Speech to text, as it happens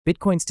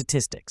Bitcoin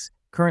statistics.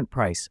 Current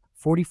price,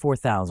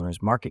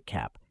 $44,000. Market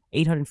cap,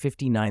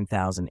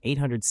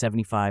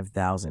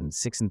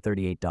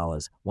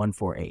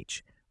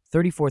 $859,875,638.14H.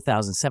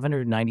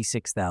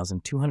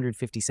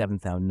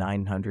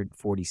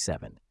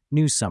 34,796,257,947.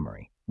 News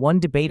summary. One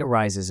debate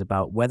arises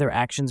about whether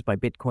actions by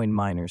Bitcoin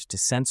miners to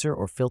censor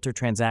or filter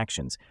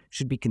transactions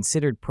should be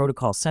considered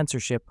protocol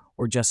censorship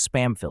or just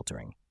spam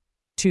filtering.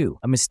 2.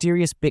 A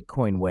mysterious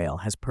Bitcoin whale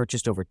has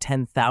purchased over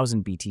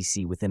 10,000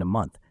 BTC within a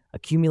month,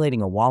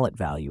 accumulating a wallet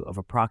value of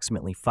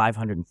approximately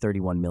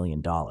 $531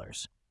 million.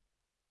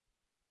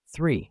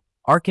 3.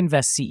 ARK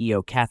Invest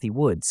CEO Cathie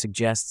Wood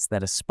suggests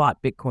that a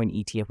spot Bitcoin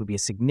ETF would be a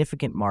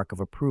significant mark of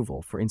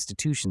approval for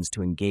institutions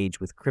to engage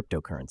with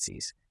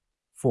cryptocurrencies.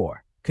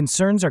 4.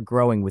 Concerns are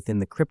growing within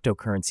the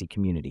cryptocurrency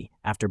community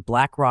after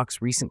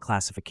BlackRock's recent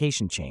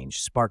classification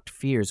change sparked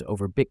fears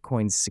over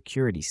Bitcoin's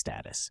security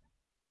status.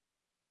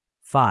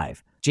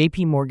 5.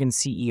 JPMorgan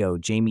CEO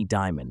Jamie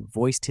Dimon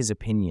voiced his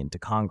opinion to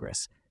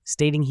Congress,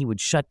 stating he would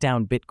shut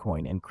down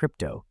Bitcoin and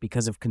crypto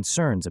because of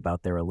concerns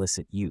about their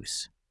illicit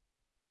use.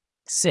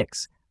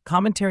 6.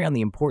 Commentary on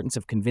the importance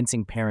of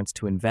convincing parents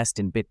to invest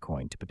in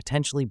Bitcoin to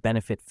potentially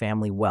benefit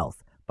family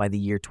wealth by the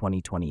year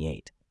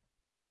 2028.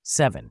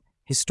 7.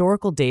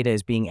 Historical data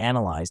is being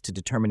analyzed to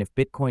determine if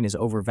Bitcoin is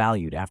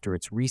overvalued after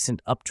its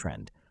recent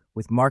uptrend,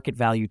 with market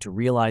value to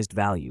realized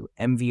value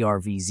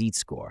 (MVRV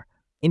Z-score)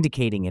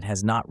 indicating it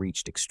has not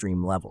reached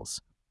extreme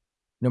levels.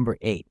 Number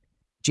 8.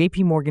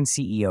 JPMorgan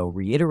CEO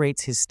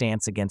reiterates his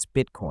stance against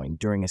Bitcoin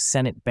during a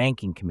Senate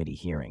Banking Committee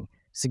hearing,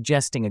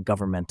 suggesting a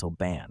governmental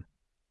ban.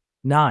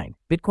 9.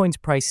 Bitcoin's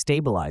price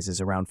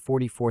stabilizes around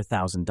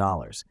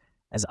 $44,000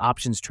 as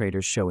options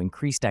traders show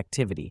increased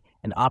activity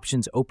and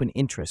options open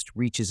interest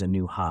reaches a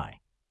new high.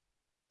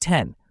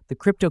 10. The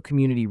crypto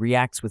community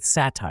reacts with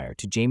satire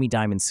to Jamie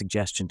Dimon's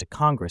suggestion to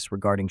Congress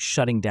regarding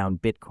shutting down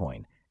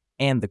Bitcoin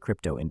and the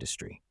crypto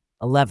industry.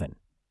 11.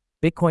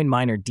 Bitcoin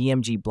miner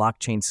DMG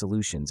Blockchain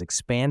Solutions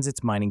expands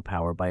its mining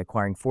power by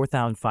acquiring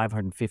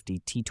 4,550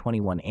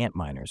 T21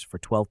 Antminers for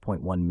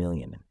 $12.1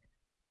 million.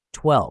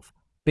 12.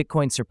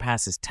 Bitcoin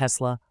surpasses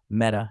Tesla,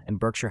 Meta, and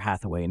Berkshire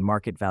Hathaway in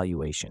market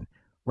valuation,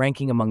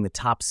 ranking among the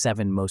top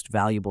 7 most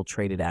valuable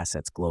traded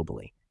assets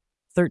globally.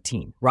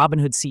 13.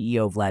 Robinhood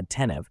CEO Vlad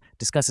Tenev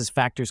discusses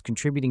factors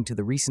contributing to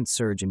the recent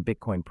surge in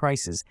Bitcoin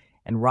prices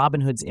and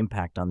Robinhood's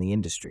impact on the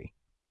industry.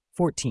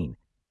 14.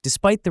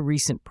 Despite the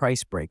recent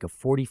price break of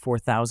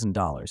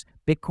 $44,000,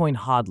 Bitcoin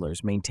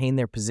hodlers maintain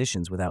their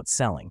positions without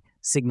selling,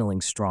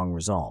 signaling strong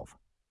resolve.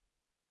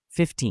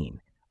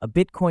 15. A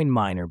Bitcoin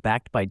miner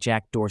backed by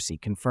Jack Dorsey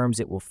confirms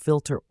it will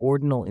filter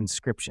ordinal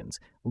inscriptions,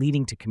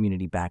 leading to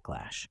community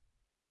backlash.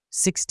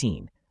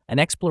 16. An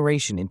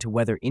exploration into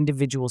whether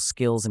individual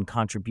skills and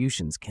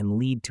contributions can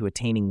lead to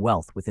attaining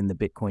wealth within the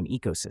Bitcoin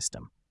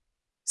ecosystem.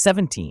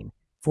 17.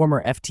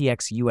 Former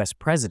FTX U.S.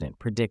 president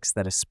predicts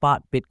that a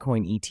spot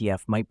Bitcoin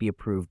ETF might be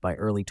approved by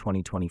early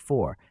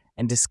 2024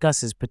 and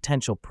discusses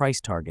potential price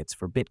targets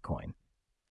for Bitcoin.